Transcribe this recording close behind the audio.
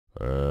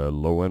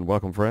Hello and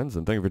welcome friends,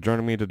 and thank you for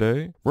joining me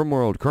today.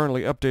 RimWorld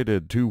currently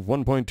updated to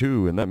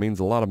 1.2, and that means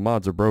a lot of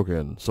mods are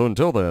broken. So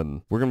until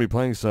then, we're going to be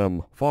playing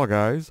some Fall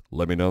Guys.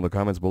 Let me know in the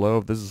comments below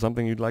if this is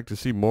something you'd like to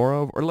see more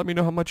of, or let me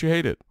know how much you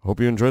hate it.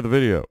 Hope you enjoy the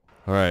video.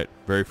 Alright,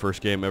 very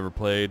first game ever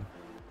played.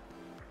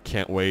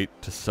 Can't wait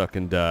to suck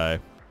and die.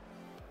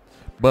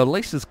 But at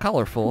least it's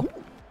colorful.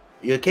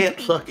 You can't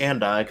suck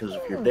and die, because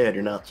if you're dead,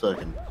 you're not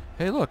sucking.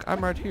 Hey look,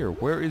 I'm right here.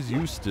 Where is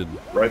Houston?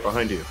 Right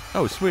behind you.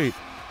 Oh, sweet.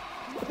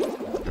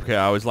 Okay,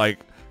 I was like,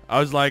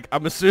 I'm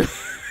assuming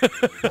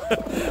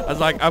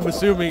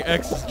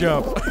X is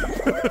jump.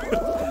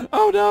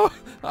 Oh no!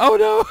 Oh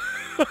no!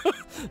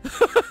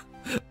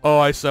 Oh,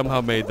 I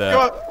somehow made that.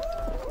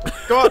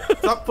 Go on!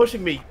 Stop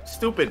pushing me,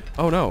 stupid!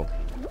 Oh no!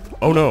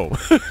 Oh no!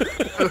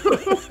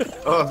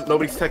 Oh,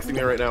 nobody's texting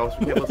me right now, so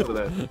we can't listen to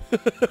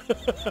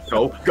that.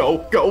 Go!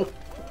 Go! Go!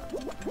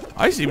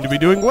 I seem to be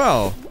doing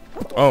well.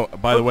 Oh,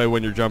 by the way,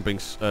 when you're jumping,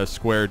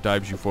 square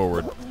dives you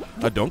forward.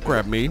 Don't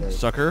grab me,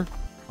 sucker.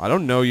 I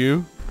don't know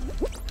you.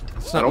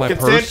 It's not my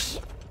purse.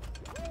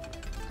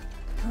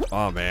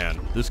 Oh man,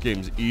 this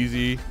game's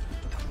easy.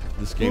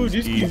 This game's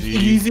easy.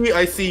 Easy.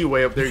 I see you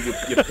way up there, you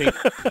pink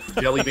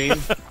jelly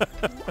bean.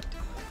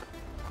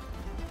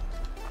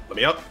 Let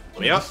me up.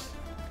 Let me up.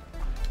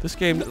 This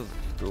game.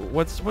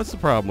 What's the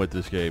problem with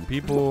this game?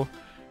 People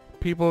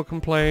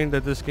complain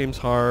that this game's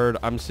hard.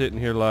 I'm sitting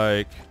here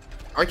like.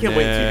 I can't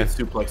wait till you get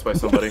suplexed by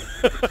somebody.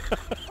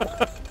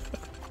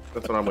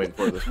 That's what I'm waiting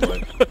for at this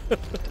point.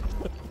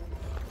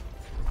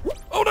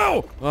 Oh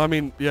no! I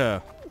mean,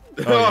 yeah.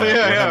 Oh,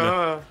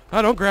 yeah.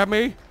 Oh, don't grab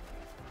me.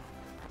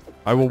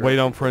 I will wait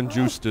on friend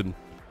Houston.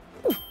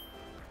 Gotta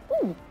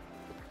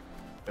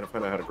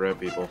find out how to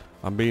grab people.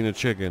 I'm being a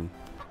chicken.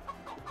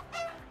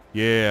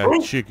 Yeah,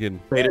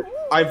 chicken. Made it.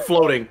 I'm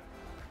floating.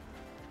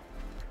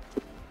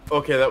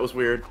 Okay, that was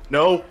weird.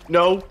 No,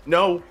 no,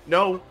 no,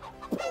 no.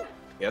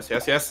 Yes,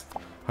 yes, yes.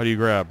 How do you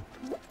grab?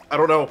 I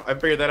don't know. I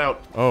figured that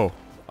out. Oh.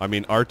 I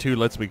mean, R2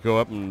 lets me go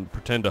up and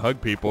pretend to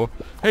hug people.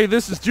 Hey,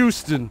 this is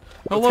Houston.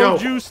 Let's Hello, go.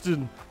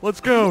 Houston. Let's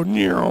go.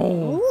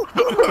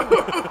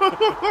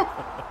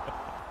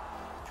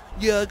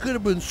 Yeah, I could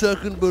have been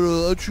second,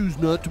 but I choose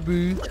not to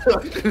be.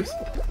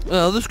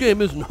 This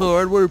game isn't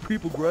hard. What are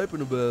people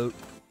griping about?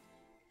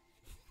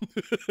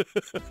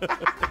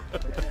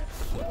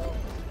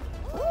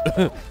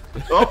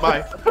 Oh,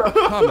 my.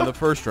 Tom in the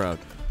first round.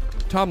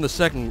 Tom in the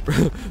second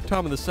round.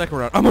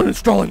 I'm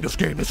uninstalling this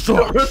game. It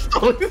sucks.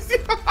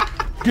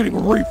 Getting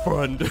a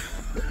refund.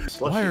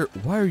 Why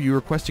are you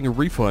requesting a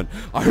refund?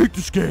 I hate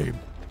this game.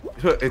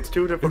 It's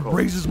too difficult. It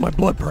raises my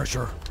blood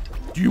pressure.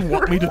 Do you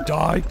want me to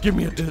die? Give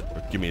me a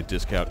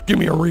discount. Give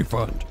me a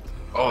refund.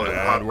 Oh,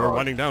 and we're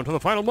winding down to the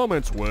final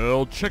moments.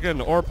 Will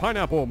chicken or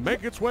pineapple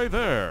make its way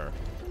there?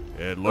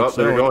 It looks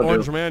like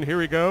Orange Man.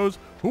 Here he goes.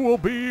 Who will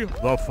be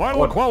the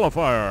final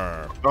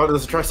qualifier? Oh,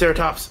 this is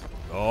Triceratops.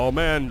 Oh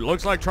man,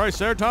 looks like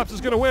Triceratops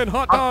is gonna win.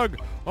 Hot dog!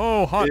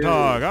 Oh, hot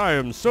dog, I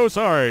am so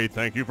sorry.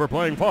 Thank you for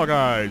playing Fall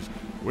Guys.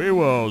 We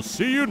will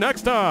see you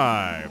next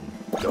time.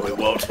 No, we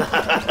won't.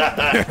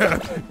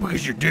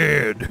 Because you're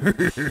dead.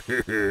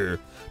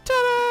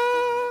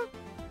 Ta-da!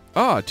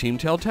 Ah, Team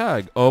Tail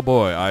Tag. Oh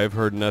boy, I have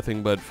heard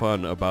nothing but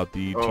fun about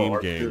the team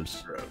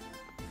games.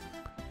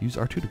 Use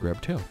R2 to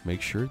grab tail.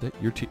 Make sure that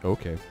your team.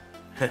 Okay.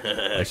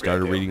 I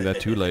started reading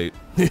that too late.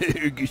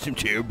 Get some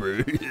tail,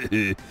 bro.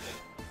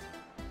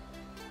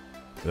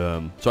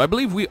 So I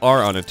believe we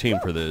are on a team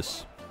for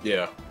this.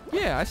 Yeah.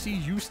 Yeah, I see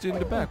Houston in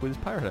the back with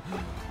his pirate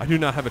hat. I do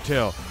not have a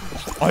tail.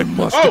 I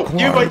must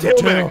acquire the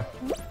tail.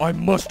 I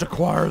must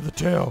acquire the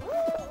tail.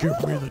 Give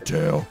me the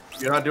tail.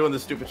 You're not doing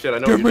this stupid shit. I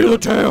know. Give me the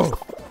tail.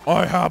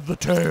 I have the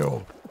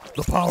tail.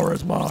 The power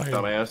is mine.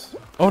 Dumbass.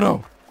 Oh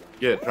no.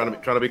 Yeah,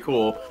 trying to be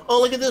cool.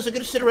 Oh, look at this. I'm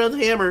gonna sit around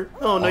the hammer.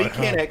 Oh no, you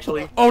can't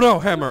actually. Oh no,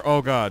 hammer.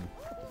 Oh god.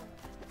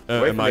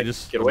 Am I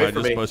just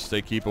supposed to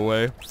stay keep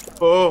away?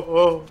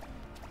 Oh.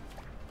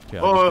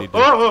 Okay,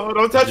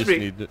 don't touch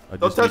me.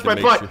 Don't touch my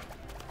butt.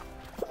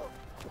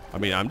 I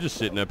mean, I'm just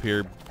sitting up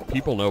here.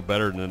 People know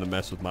better than to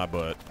mess with my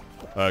butt.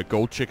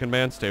 Gold Chicken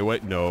Man, stay away.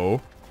 No.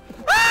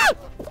 Ah!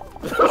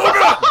 Oh,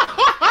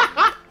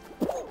 God!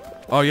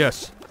 Oh,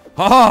 yes.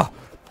 Ha-ha!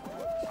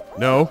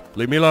 No,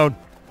 leave me alone.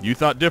 You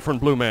thought different,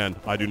 Blue Man.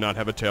 I do not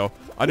have a tail.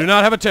 I do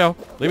not have a tail.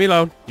 Leave me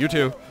alone. You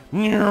too.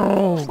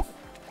 No.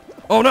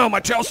 Oh, no, my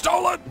tail's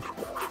stolen.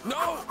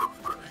 No.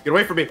 Get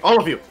away from me,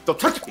 all of you. Don't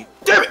touch me.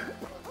 Damn it.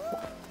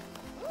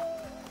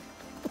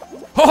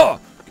 Ha!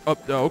 Oh,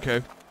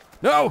 okay.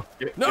 No!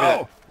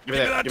 No! Give me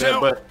that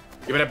butt.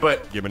 Give me that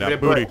butt. Give me that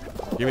booty.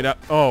 Give me that.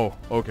 Oh,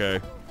 okay.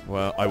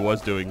 Well, I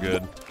was doing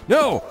good.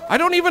 No! I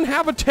don't even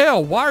have a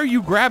tail. Why are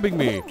you grabbing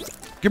me?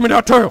 Give me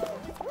that tail.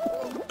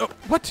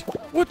 What?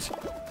 What?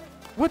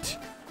 What?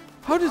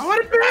 How does? I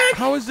want it back.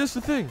 How is this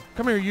a thing?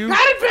 Come here, you. Got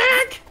it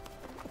back.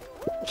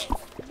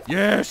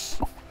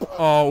 Yes.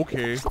 Oh,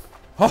 okay.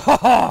 Ha ha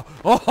ha!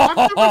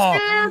 I'm super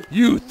scared.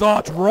 You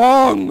thought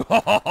wrong.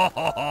 Ha ha ha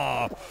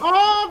ha!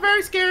 Oh, I'm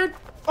very scared.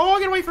 Oh,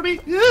 get away from me.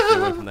 Get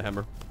away from the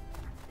hammer.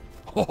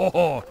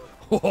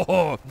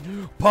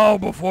 Bow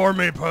before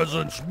me,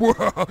 peasants.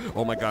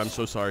 Oh my god, I'm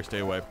so sorry. Stay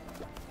away.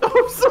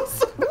 I'm so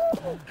sorry.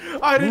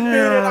 I didn't mean it.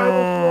 I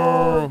was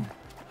wrong.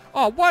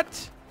 Oh,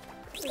 what?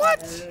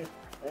 What?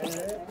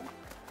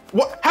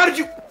 What? How did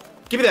you?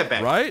 Give me that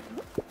back. Right?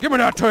 Give me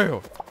that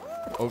tail.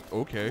 Oh,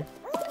 okay.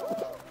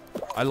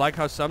 I like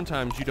how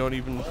sometimes you don't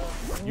even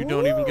get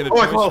a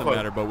choice in the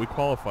matter, but we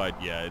qualified.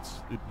 Yeah,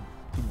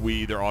 we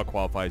either all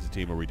qualify as a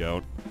team or we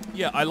don't.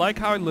 Yeah, I like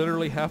how I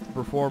literally have to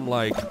perform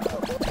like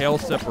tail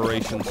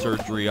separation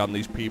surgery on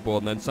these people,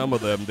 and then some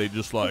of them they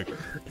just like,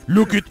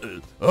 look at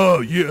this.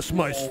 Oh yes,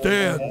 my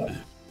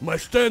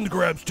stand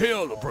grabs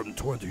tail from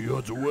 20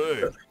 yards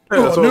away.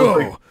 Oh no,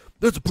 like,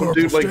 that's a powerful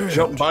dude like stand.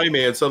 jumped by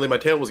me and suddenly my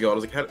tail was gone. I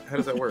was like, how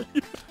does that work?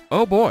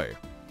 Oh boy,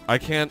 I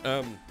can't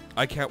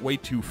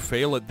wait to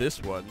fail at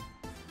this one.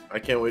 I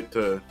can't wait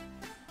to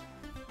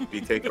be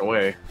taken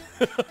away.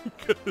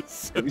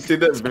 Have you seen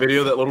that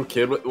video that little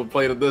kid would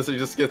play at this? He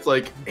just gets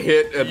like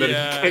hit and then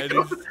and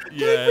like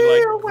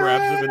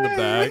grabs him in the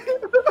back.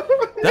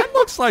 That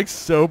looks like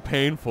so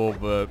painful,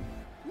 but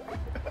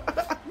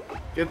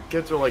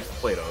kids are like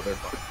Play-Doh. They're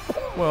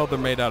fine. Well, they're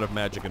made out of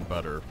magic and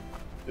butter.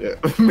 Yeah,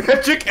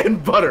 magic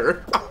and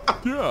butter.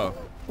 Yeah.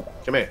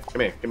 Come here. I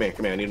need a new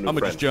friend. I'm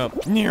gonna just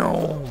jump.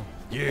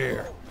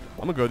 Yeah. I'm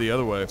gonna go the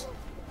other way.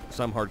 Cause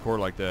I'm hardcore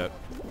like that.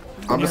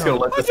 I'm just gonna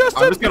let this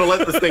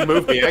thing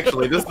move me.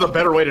 Actually, this is a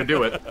better way to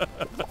do it.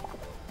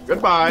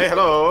 Goodbye.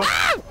 Hello.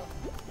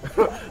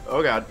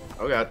 Oh god.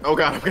 I'm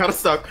kind of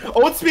stuck.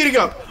 Oh, it's speeding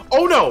up.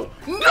 Oh no.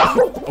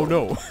 No. Oh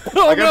no.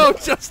 Oh no,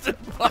 Justin.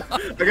 I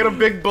got a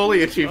big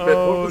bully achievement.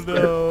 Oh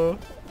no.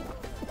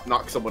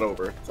 Knock someone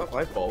over. It's not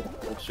my fault.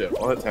 Oh shit.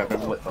 While that's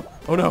happening,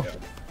 oh no.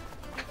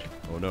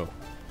 Oh no.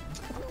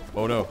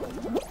 Oh no.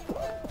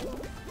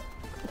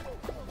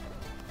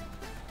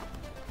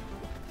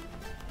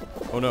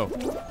 Oh no.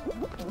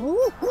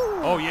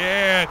 Oh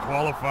yeah,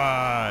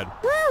 qualified.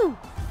 Woo!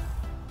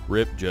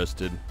 Rip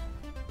Justin.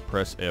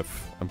 Press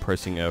F. I'm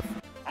pressing F.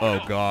 Oh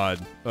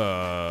god.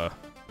 I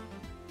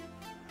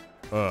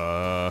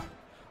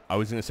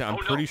was gonna say I'm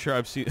pretty sure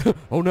I've seen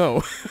oh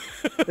no.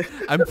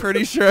 I'm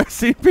pretty sure I've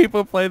seen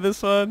people play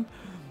this one.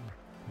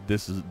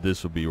 This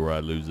will be where I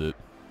lose it.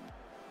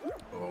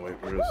 Oh wait,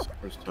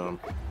 where's Tom?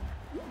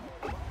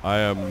 I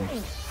am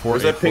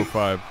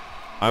 4845.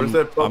 Where's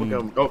that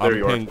bubblegum? Oh, there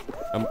you are.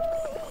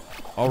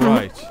 All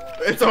right.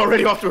 It's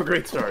already off to a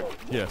great start.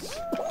 Yes.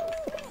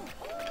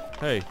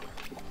 Hey.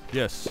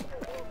 Yes.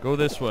 Go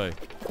this way.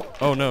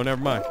 Oh no,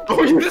 never mind.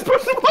 Oh, you just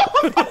pushed him off.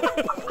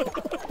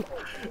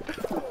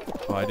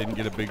 Oh, I didn't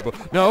get a big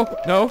No.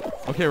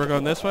 Okay, we're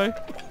going this way.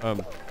 No!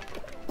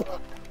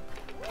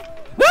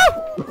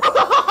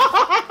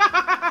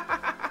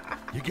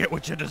 You get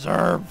what you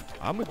deserve.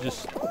 I'm gonna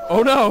just.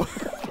 Oh no.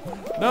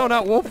 No,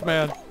 not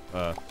Wolfman.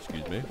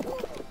 Excuse me.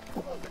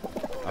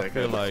 I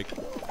feel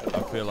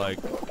like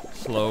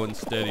slow and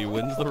steady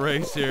wins the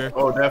race here.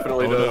 Oh,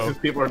 definitely does. No.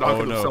 Because people are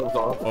knocking themselves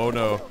off. Oh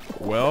no.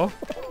 Well.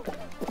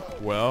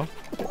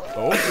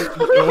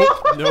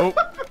 Oh. Nope.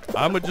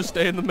 I'm gonna just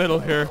stay in the middle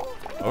here.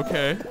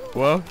 Okay.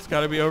 Well, it's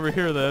got to be over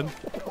here then.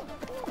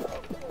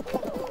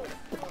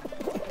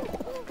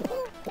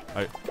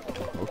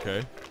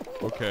 Okay.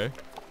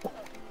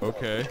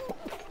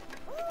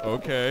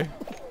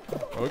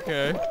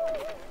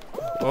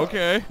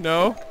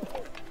 No.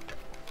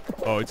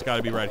 Oh, it's got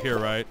to be right here,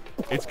 right?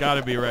 It's got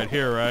to be right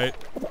here, right?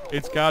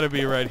 It's got to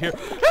be right here.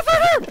 It's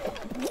right here!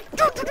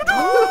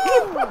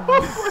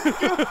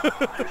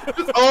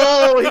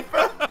 Oh, he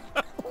fell.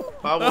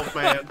 Bye,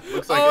 Wolfman.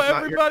 Looks like it's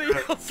not everybody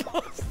your else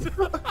lost it.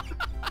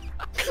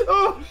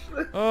 Oh,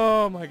 shit.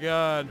 Oh, my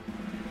God.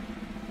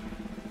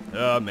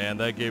 Oh, man,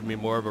 that gave me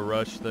more of a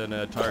rush than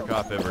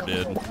Tarkov ever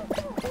did.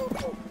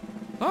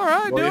 All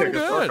right, Well, doing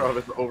good. Tarkov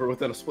is over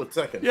within a split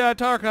second. Yeah,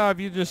 Tarkov,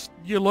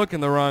 you look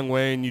in the wrong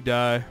way and you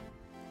die.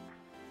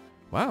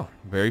 Wow,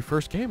 very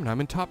first game and I'm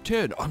in top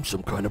 10. I'm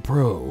some kind of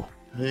pro.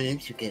 I'm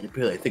some kind of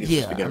pro. I think it's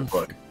just beginner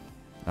bug.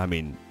 I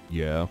mean,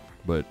 yeah,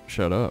 but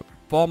shut up.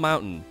 Fall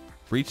Mountain.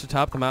 Reach the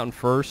top of the mountain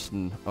first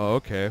and, oh,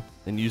 okay.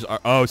 And use our,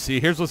 oh, see,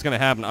 here's what's going to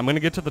happen. I'm going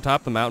to get to the top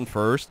of the mountain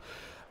first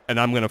and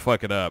I'm going to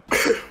fuck it up.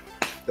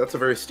 That's a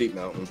very steep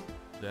mountain.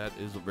 That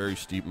is a very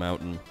steep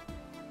mountain.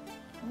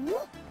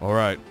 All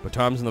right, but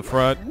Tom's in the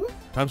front.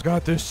 Tom's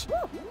got this.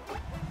 I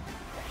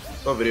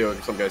saw a video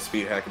of some guy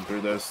speed hacking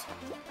through this,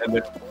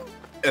 and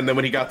then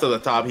when he got to the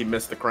top, he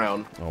missed the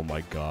crown. Oh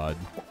my God.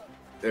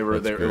 It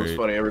was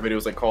funny. Everybody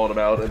was like calling him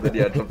out, and then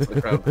yeah, jumped to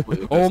the crown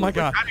completely. Oh my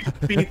God.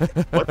 Like,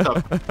 what's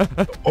up?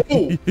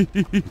 Oh!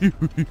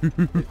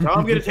 Now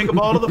I'm gonna take a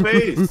ball to the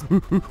face.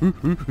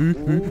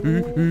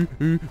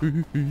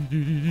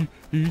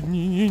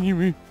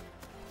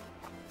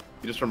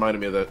 You just reminded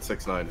me of that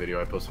 6ix9ine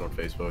video I posted on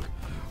Facebook.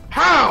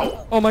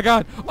 How? Oh my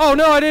God. Oh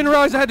no, I didn't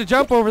realize I had to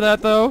jump over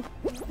that though.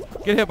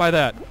 Get hit by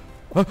that.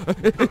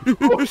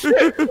 Oh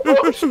shit!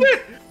 Oh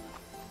shit!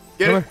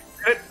 Get it!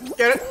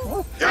 Get it!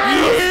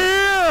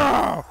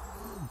 Yeah!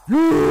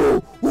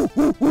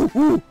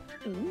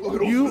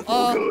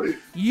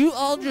 You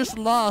all just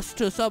lost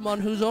to someone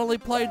who's only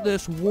played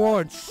this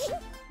once.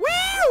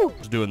 Woo!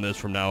 Just doing this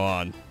from now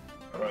on.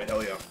 Alright,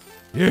 hell yeah.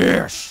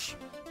 Yes!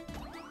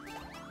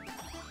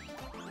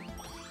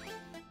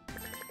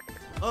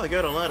 Oh, I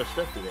got a lot of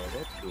stuff to do.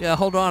 That's cool. Yeah,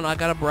 hold on. I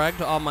gotta brag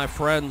to all my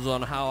friends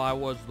on how I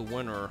was the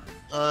winner.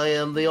 I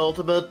am the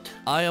ultimate.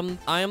 I am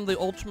the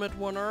ultimate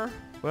winner.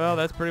 Well,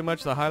 that's pretty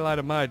much the highlight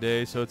of my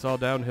day, so it's all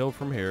downhill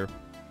from here.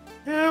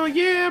 Hell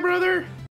yeah, brother!